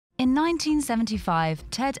In 1975,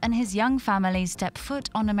 Ted and his young family step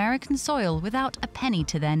foot on American soil without a penny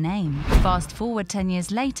to their name. Fast forward 10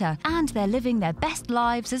 years later, and they're living their best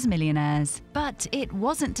lives as millionaires. But it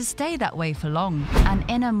wasn't to stay that way for long. An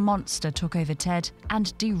inner monster took over Ted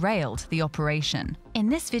and derailed the operation. In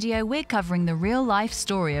this video, we're covering the real-life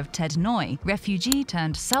story of Ted Ngoy, refugee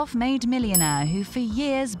turned self-made millionaire who for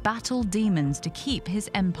years battled demons to keep his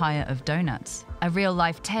empire of donuts. A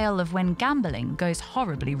real-life tale of when gambling goes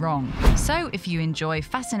horribly wrong. So if you enjoy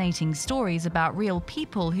fascinating stories about real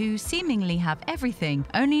people who seemingly have everything,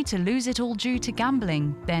 only to lose it all due to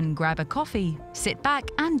gambling, then grab a coffee, sit back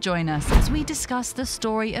and join us as we discuss the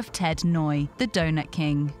story of Ted Ngoy, the Donut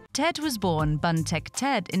King. Ted was born Buntek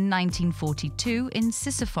Ted in 1942 in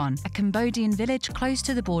Sisophon, a Cambodian village close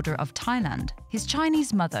to the border of Thailand. His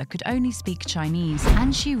Chinese mother could only speak Chinese,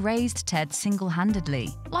 and she raised Ted single-handedly.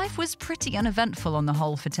 Life was pretty uneventful on the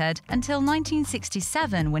whole for Ted, until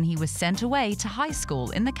 1967 when he was sent away to high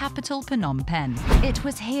school in the capital Phnom Penh. It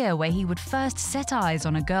was here where he would first set eyes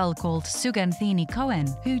on a girl called Suganthini Cohen,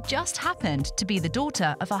 who just happened to be the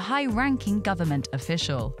daughter of a high-ranking government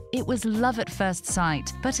official. It was love at first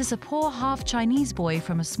sight, but as a poor half-Chinese boy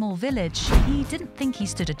from a small village, he didn't think he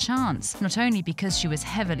stood a chance, not only because she was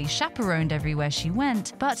heavily chaperoned everywhere she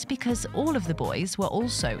went, but because all of the boys were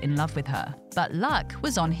also in love with her. But luck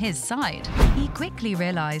was on his side. He quickly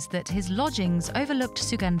realized that his lodgings overlooked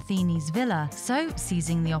Suganthini's villa, so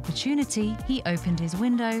seizing the opportunity, he opened his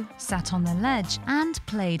window, sat on the ledge, and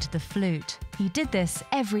played the flute. He did this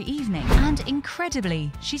every evening, and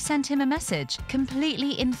incredibly, she sent him a message,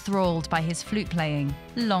 completely enthralled by his flute playing.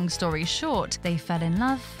 Long story short, they fell in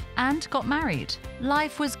love and got married.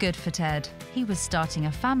 Life was good for Ted. He was starting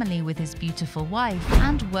a family with his beautiful wife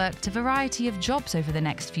and worked a variety of jobs over the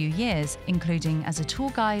next few years, including as a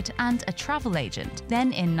tour guide and a travel agent.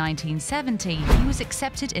 Then in 1970, he was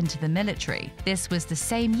accepted into the military. This was the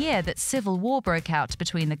same year that civil war broke out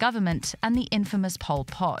between the government and the infamous Pol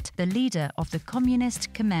Pot, the leader of the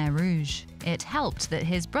communist Khmer Rouge. It helped that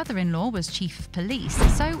his brother-in-law was chief of police,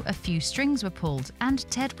 so a few strings were pulled and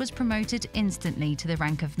Ted was promoted instantly to the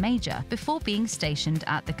rank of major before being stationed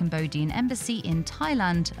at the Cambodian embassy in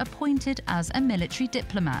Thailand, appointed as a military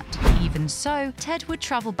diplomat. Even so, Ted would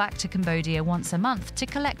travel back to Cambodia once a month to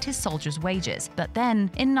collect his soldiers' wages. But then,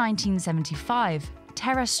 in 1975,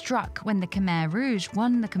 terror struck when the Khmer Rouge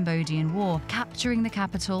won the Cambodian War, capturing the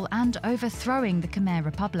capital and overthrowing the Khmer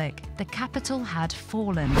Republic. The capital had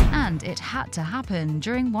fallen, and it had to happen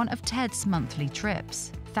during one of Ted's monthly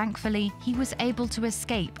trips. Thankfully, he was able to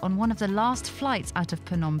escape on one of the last flights out of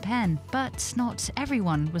Phnom Penh, but not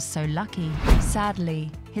everyone was so lucky. Sadly,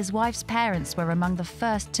 his wife's parents were among the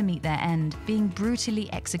first to meet their end, being brutally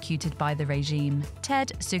executed by the regime.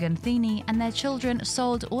 Ted, Suganthini, and their children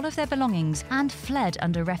sold all of their belongings and fled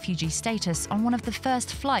under refugee status on one of the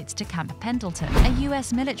first flights to Camp Pendleton, a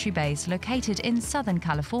US military base located in Southern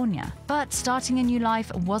California. But starting a new life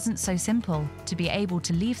wasn't so simple. To be able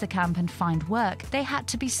to leave the camp and find work, they had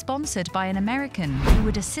to be sponsored by an American who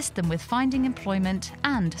would assist them with finding employment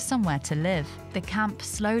and somewhere to live. The camp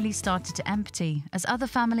slowly started to empty as other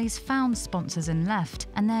families found sponsors and left,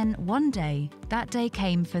 and then one day, that day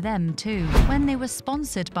came for them too, when they were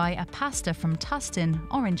sponsored by a pastor from Tustin,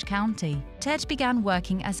 Orange County. Ted began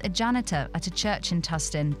working as a janitor at a church in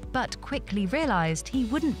Tustin, but quickly realized he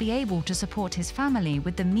wouldn't be able to support his family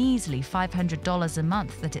with the measly $500 a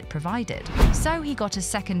month that it provided. So he got a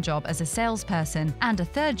second job as a salesperson and a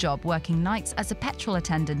third job working nights as a petrol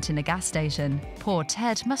attendant in a gas station. Poor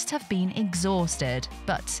Ted must have been exhausted,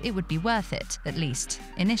 but it would be worth it, at least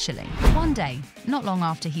initially. One day, not long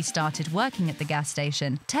after he started working at the gas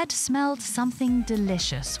station, Ted smelled something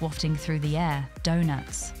delicious wafting through the air: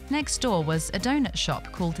 donuts. Next door was a donut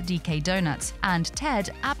shop called DK Donuts, and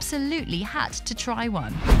Ted absolutely had to try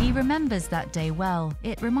one. He remembers that day well.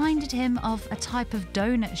 It reminded him of a type of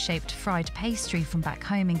donut-shaped fried pastry from back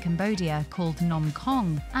home in Cambodia called Nom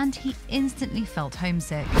Kong, and he instantly felt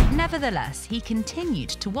homesick. Nevertheless, he continued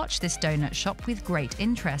to watch this donut shop with great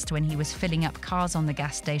interest when he was filling up cars on the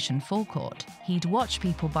gas station forecourt. He'd watch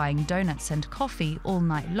people buying donuts and coffee all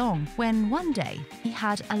night long, when one day he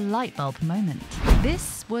had a light bulb moment.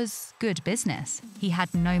 This was good business. He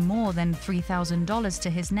had no more than $3,000 to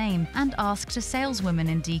his name and asked a saleswoman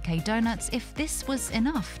in DK Donuts if this was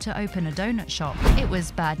enough to open a donut shop. It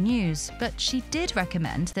was bad news, but she did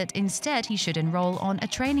recommend that instead he should enroll on a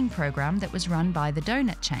training program that was run by the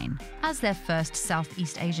donut chain. As their first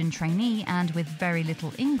Southeast Asian trainee and with very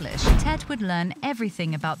little English, Ted would learn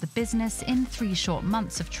everything about the business in 3 short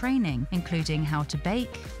months of training, including how to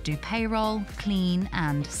bake, do payroll, clean,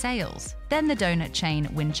 and sales. Then the donut chain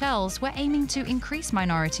Winchells were aiming to increase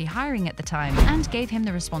minority hiring at the time and gave him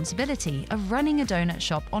the responsibility of running a donut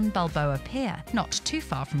shop on Balboa Pier, not too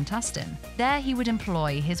far from Tustin. There he would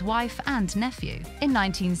employ his wife and nephew. In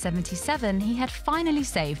 1977, he had finally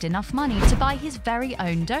saved enough money to buy his very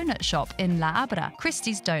own donut shop in La Abra,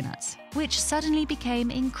 Christie's Donuts, which suddenly became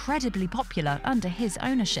incredibly popular under his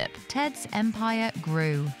ownership. Ted's empire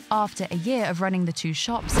grew. After a year of running the two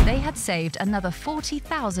shops, they had saved another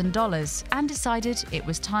 $40,000 and decided it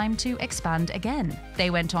was time to expand again.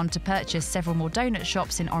 They went on to purchase several more donut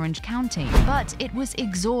shops in Orange County, but it was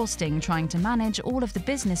exhausting trying to manage all of the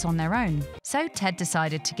business on their own. So Ted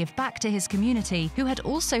decided to give back to his community, who had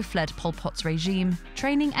also fled Pol Pot's regime,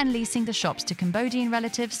 training and leasing the shops to Cambodian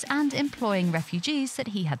relatives and employing refugees that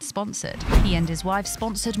he had sponsored. He and his wife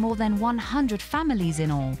sponsored more than 100 families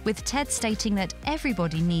in all, with Ted stating that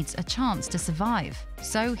everybody needs a chance to survive.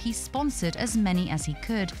 So he sponsored as many as he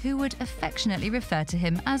could, who would affectionately refer to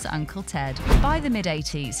him as Uncle Ted. By the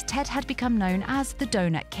mid-80s, Ted had become known as the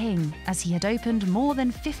Donut King, as he had opened more than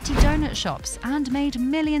 50 donut shops and made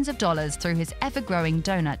millions of dollars through his ever-growing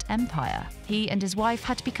donut empire. He and his wife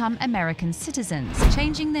had become American citizens,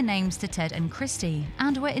 changing their names to Ted and Christy,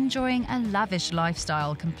 and were enjoying a lavish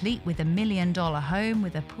lifestyle complete with a $1 million home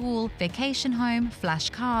with a pool, vacation home, flash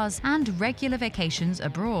cars, and regular vacations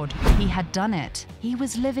abroad. He had done it. He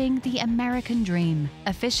was living the American dream.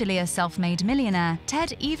 Officially a self-made millionaire,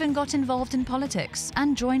 Ted even got involved in politics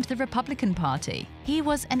and joined the Republican Party. He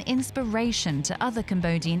was an inspiration to other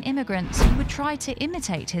Cambodian immigrants who would try to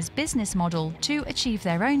imitate his business model to achieve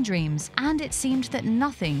their own dreams, and it seemed that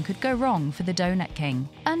nothing could go wrong for the Donut King.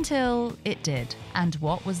 Until it did. And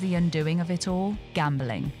what was the undoing of it all?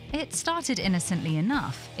 Gambling. It started innocently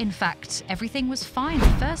enough. In fact, everything was fine the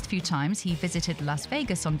first few times he visited Las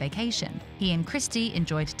Vegas on vacation. He and Christy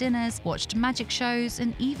enjoyed dinners, watched magic shows,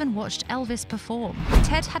 and even watched Elvis perform.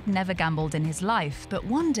 Ted had never gambled in his life, but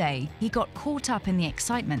one day he got caught up in the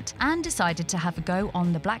excitement and decided to have a go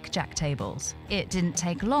on the blackjack tables. It didn't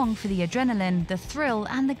take long for the adrenaline, the thrill,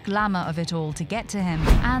 and the glamour of it all to get to him,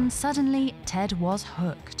 and suddenly Ted was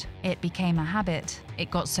hooked. It became a habit.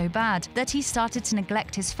 It got so bad that he started to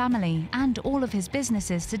neglect his family and all of his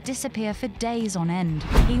businesses to disappear for days on end.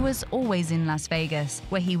 He was always in Las Vegas,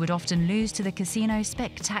 where he would often lose to the casino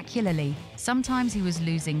spectacularly. Sometimes he was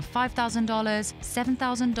losing $5,000,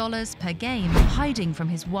 $7,000 per game, hiding from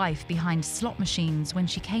his wife behind slot machines when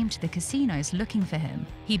she came to the casinos looking for him.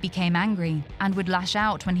 He became angry and would lash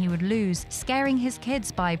out when he would lose, scaring his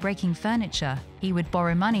kids by breaking furniture. He would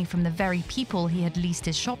borrow money from the very people he had leased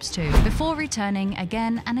his shops to, before returning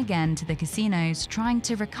again and again to the casinos, trying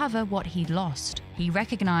to recover what he'd lost. He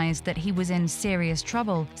recognized that he was in serious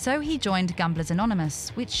trouble, so he joined Gamblers Anonymous,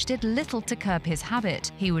 which did little to curb his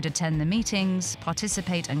habit. He would attend the meetings,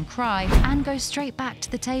 participate and cry, and go straight back to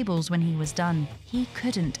the tables when he was done. He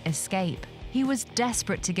couldn't escape. He was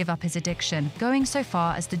desperate to give up his addiction, going so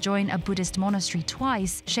far as to join a Buddhist monastery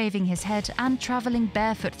twice, shaving his head and traveling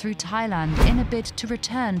barefoot through Thailand in a bid to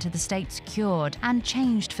return to the States cured and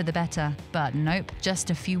changed for the better. But nope, just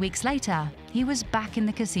a few weeks later, he was back in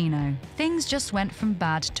the casino. Things just went from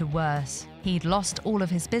bad to worse. He'd lost all of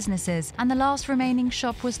his businesses, and the last remaining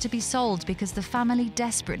shop was to be sold because the family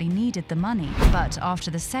desperately needed the money. But after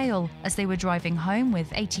the sale, as they were driving home with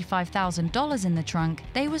 $85,000 in the trunk,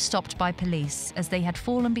 they were stopped by police as they had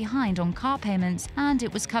fallen behind on car payments and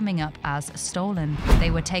it was coming up as stolen. They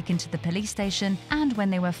were taken to the police station, and when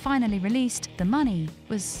they were finally released, the money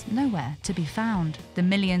was nowhere to be found. The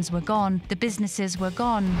millions were gone, the businesses were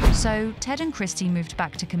gone. So Ted and Christy moved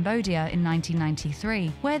back to Cambodia in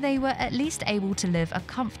 1993, where they were at least able to live a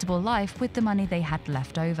comfortable life with the money they had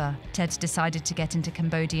left over. Ted decided to get into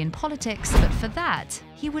Cambodian politics, but for that,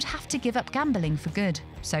 he would have to give up gambling for good.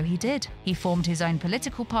 So he did. He formed his own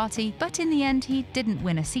political party, but in the end he didn't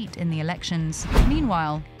win a seat in the elections.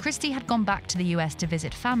 Meanwhile, Christy had gone back to the US to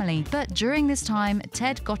visit family, but during this time,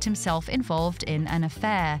 Ted got himself involved in an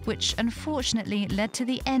affair, which unfortunately led to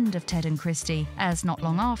the end of Ted and Christy, as not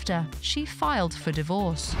long after, she filed for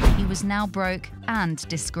divorce. He was now broke and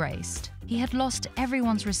disgraced. He had lost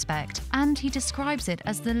everyone's respect, and he describes it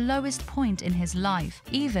as the lowest point in his life,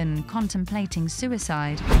 even contemplating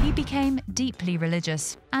suicide. He became deeply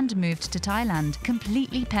religious, and moved to Thailand,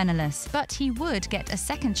 completely penniless, but he would get a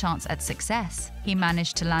second chance at success. He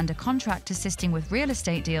managed to land a contract assisting with real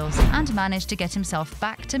estate deals and managed to get himself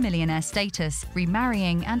back to millionaire status,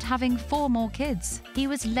 remarrying and having 4 more kids. He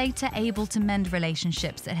was later able to mend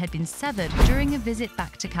relationships that had been severed during a visit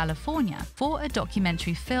back to California for a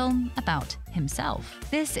documentary film about himself.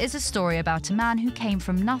 This is a story about a man who came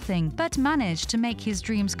from nothing but managed to make his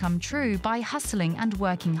dreams come true by hustling and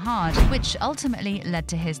working hard, which ultimately led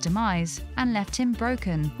to his demise and left him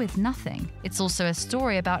broken with nothing. It's also a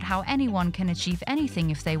story about how anyone can achieve anything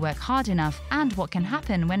if they work hard enough, and what can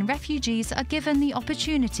happen when refugees are given the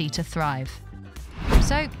opportunity to thrive.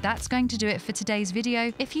 So that's going to do it for today's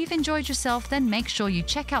video. If you've enjoyed yourself, then make sure you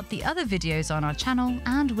check out the other videos on our channel,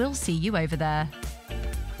 and we'll see you over there.